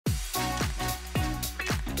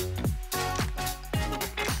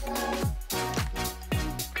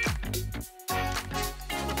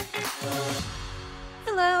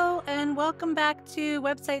welcome back to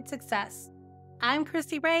Website Success. I'm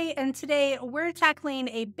Christy Ray, and today we're tackling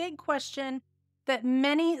a big question that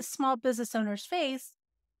many small business owners face,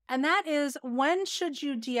 and that is when should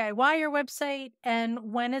you DIY your website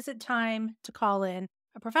and when is it time to call in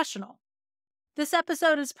a professional? This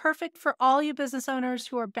episode is perfect for all you business owners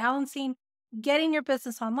who are balancing getting your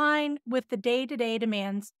business online with the day-to-day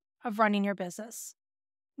demands of running your business.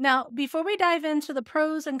 Now, before we dive into the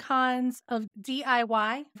pros and cons of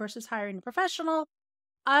DIY versus hiring a professional,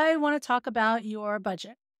 I want to talk about your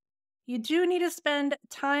budget. You do need to spend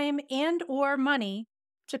time and or money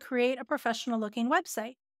to create a professional looking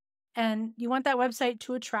website. And you want that website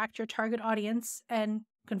to attract your target audience and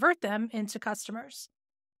convert them into customers.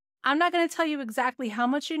 I'm not going to tell you exactly how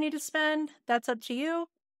much you need to spend. That's up to you.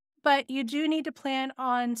 But you do need to plan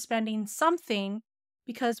on spending something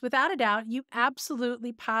because without a doubt, you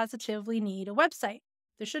absolutely positively need a website.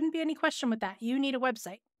 There shouldn't be any question with that. You need a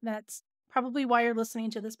website. That's probably why you're listening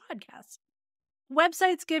to this podcast.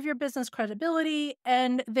 Websites give your business credibility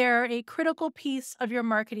and they're a critical piece of your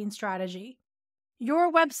marketing strategy.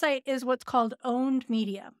 Your website is what's called owned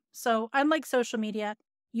media. So unlike social media,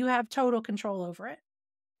 you have total control over it.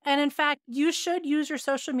 And in fact, you should use your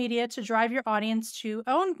social media to drive your audience to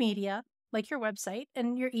owned media, like your website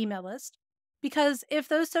and your email list, because if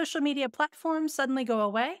those social media platforms suddenly go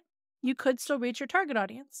away, you could still reach your target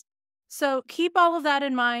audience. So keep all of that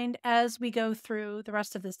in mind as we go through the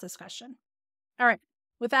rest of this discussion. All right,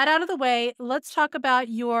 with that out of the way, let's talk about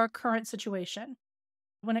your current situation.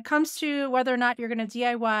 When it comes to whether or not you're going to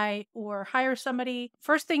DIY or hire somebody,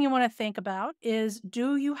 first thing you want to think about is,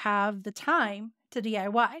 do you have the time to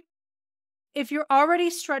DIY? If you're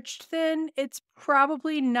already stretched thin, it's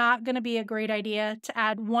probably not going to be a great idea to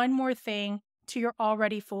add one more thing to your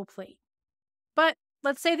already full plate. But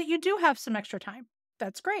let's say that you do have some extra time.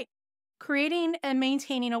 That's great. Creating and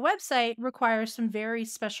maintaining a website requires some very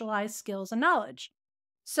specialized skills and knowledge.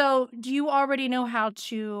 So, do you already know how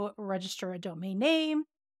to register a domain name,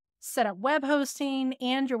 set up web hosting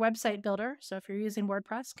and your website builder? So, if you're using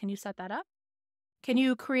WordPress, can you set that up? Can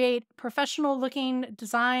you create professional looking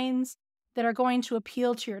designs that are going to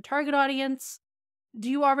appeal to your target audience? Do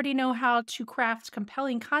you already know how to craft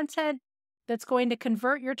compelling content that's going to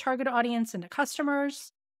convert your target audience into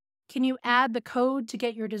customers? Can you add the code to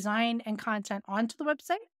get your design and content onto the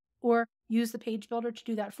website or use the page builder to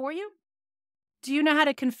do that for you? Do you know how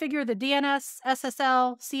to configure the DNS,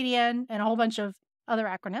 SSL, CDN, and a whole bunch of other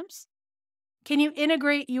acronyms? Can you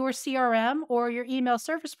integrate your CRM or your email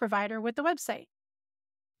service provider with the website?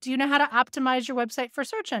 Do you know how to optimize your website for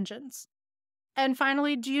search engines? And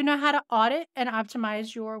finally, do you know how to audit and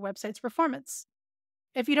optimize your website's performance?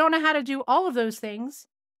 If you don't know how to do all of those things,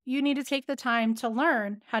 you need to take the time to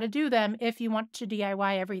learn how to do them if you want to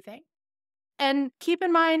DIY everything. And keep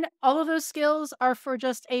in mind, all of those skills are for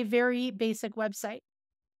just a very basic website.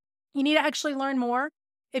 You need to actually learn more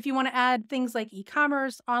if you want to add things like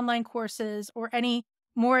e-commerce, online courses, or any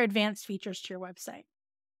more advanced features to your website.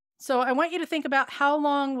 So I want you to think about how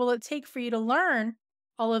long will it take for you to learn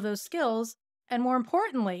all of those skills? And more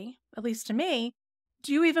importantly, at least to me,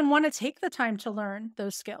 do you even want to take the time to learn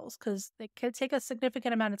those skills? Because they could take a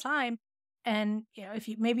significant amount of time. And if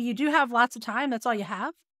maybe you do have lots of time, that's all you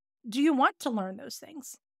have. Do you want to learn those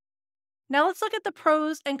things? Now let's look at the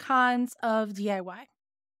pros and cons of DIY.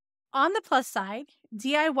 On the plus side,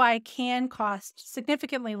 DIY can cost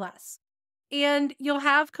significantly less, and you'll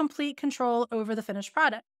have complete control over the finished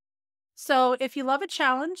product. So if you love a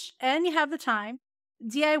challenge and you have the time,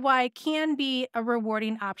 DIY can be a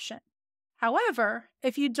rewarding option. However,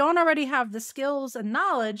 if you don't already have the skills and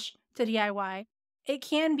knowledge to DIY, it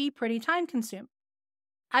can be pretty time consuming.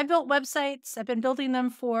 I've built websites. I've been building them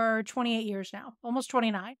for 28 years now, almost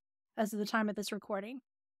 29 as of the time of this recording.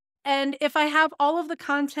 And if I have all of the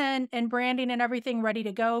content and branding and everything ready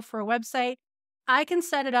to go for a website, I can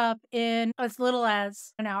set it up in as little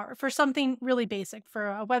as an hour for something really basic, for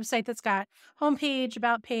a website that's got homepage,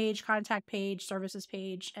 about page, contact page, services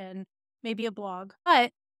page, and maybe a blog.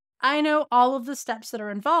 But I know all of the steps that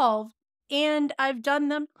are involved, and I've done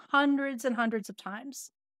them hundreds and hundreds of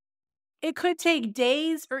times. It could take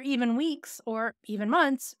days or even weeks or even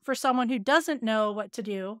months for someone who doesn't know what to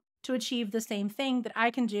do to achieve the same thing that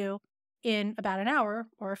I can do in about an hour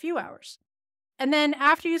or a few hours. And then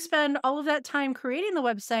after you spend all of that time creating the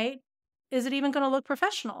website, is it even going to look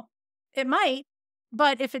professional? It might,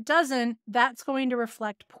 but if it doesn't, that's going to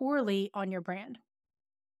reflect poorly on your brand.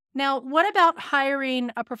 Now, what about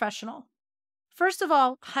hiring a professional? First of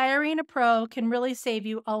all, hiring a pro can really save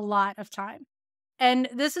you a lot of time. And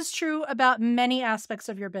this is true about many aspects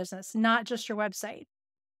of your business, not just your website.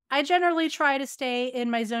 I generally try to stay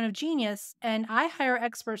in my zone of genius and I hire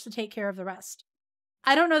experts to take care of the rest.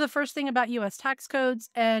 I don't know the first thing about US tax codes,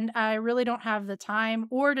 and I really don't have the time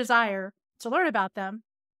or desire to learn about them.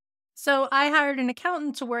 So I hired an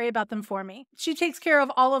accountant to worry about them for me. She takes care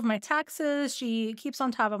of all of my taxes, she keeps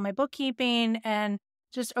on top of my bookkeeping, and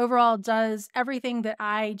just overall does everything that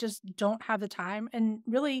I just don't have the time and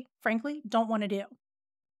really, frankly, don't want to do.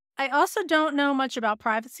 I also don't know much about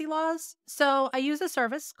privacy laws, so I use a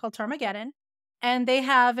service called Termageddon, and they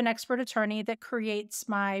have an expert attorney that creates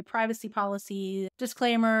my privacy policy,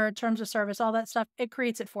 disclaimer, terms of service, all that stuff. It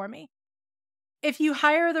creates it for me. If you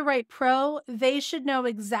hire the right pro, they should know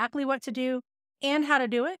exactly what to do and how to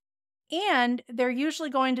do it. And they're usually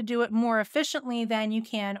going to do it more efficiently than you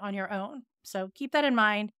can on your own. So keep that in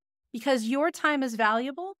mind because your time is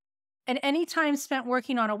valuable. And any time spent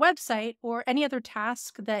working on a website or any other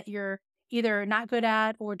task that you're either not good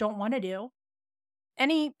at or don't want to do,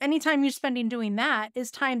 any time you're spending doing that is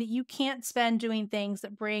time that you can't spend doing things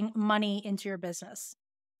that bring money into your business.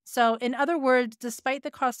 So, in other words, despite the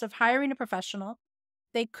cost of hiring a professional,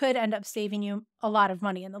 they could end up saving you a lot of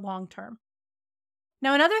money in the long term.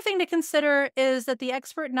 Now, another thing to consider is that the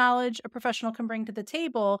expert knowledge a professional can bring to the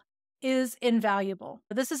table is invaluable.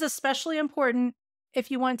 This is especially important if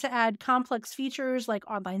you want to add complex features like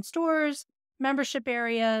online stores, membership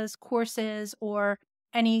areas, courses, or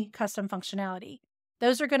any custom functionality.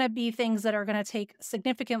 Those are going to be things that are going to take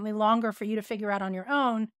significantly longer for you to figure out on your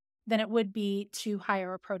own than it would be to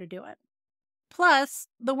hire a pro to do it. Plus,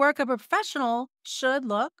 the work of a professional should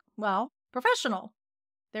look, well, professional.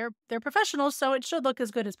 They're professionals, so it should look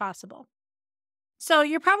as good as possible. So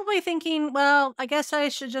you're probably thinking, well, I guess I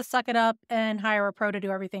should just suck it up and hire a pro to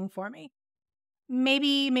do everything for me.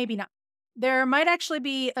 Maybe, maybe not. There might actually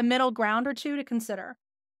be a middle ground or two to consider.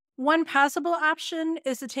 One possible option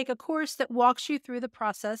is to take a course that walks you through the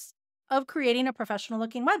process of creating a professional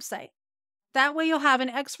looking website. That way, you'll have an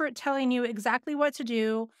expert telling you exactly what to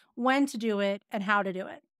do, when to do it, and how to do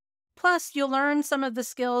it. Plus, you'll learn some of the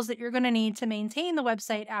skills that you're going to need to maintain the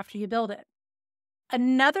website after you build it.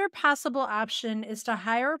 Another possible option is to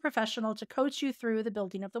hire a professional to coach you through the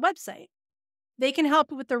building of the website. They can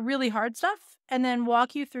help you with the really hard stuff and then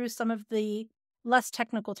walk you through some of the less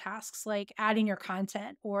technical tasks like adding your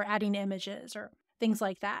content or adding images or things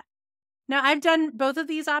like that. Now, I've done both of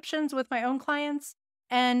these options with my own clients,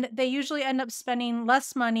 and they usually end up spending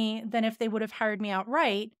less money than if they would have hired me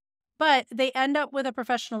outright, but they end up with a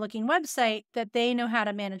professional looking website that they know how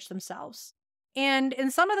to manage themselves. And in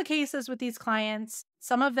some of the cases with these clients,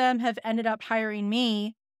 some of them have ended up hiring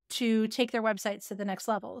me to take their websites to the next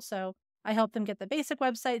level. So I help them get the basic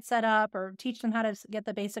website set up or teach them how to get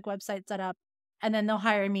the basic website set up. And then they'll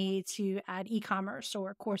hire me to add e-commerce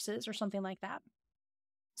or courses or something like that.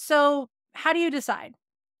 So how do you decide?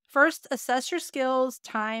 First, assess your skills,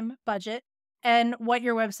 time, budget, and what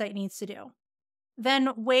your website needs to do.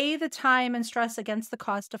 Then weigh the time and stress against the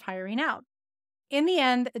cost of hiring out. In the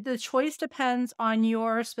end, the choice depends on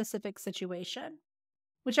your specific situation.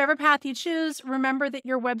 Whichever path you choose, remember that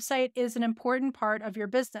your website is an important part of your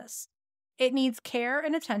business. It needs care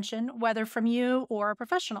and attention, whether from you or a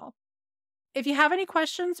professional. If you have any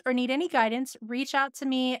questions or need any guidance, reach out to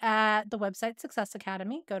me at the Website Success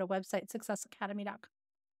Academy. Go to websitesuccessacademy.com.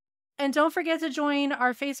 And don't forget to join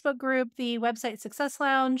our Facebook group, the Website Success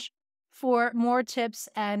Lounge, for more tips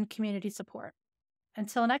and community support.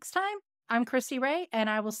 Until next time, I'm Christy Ray, and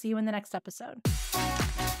I will see you in the next episode.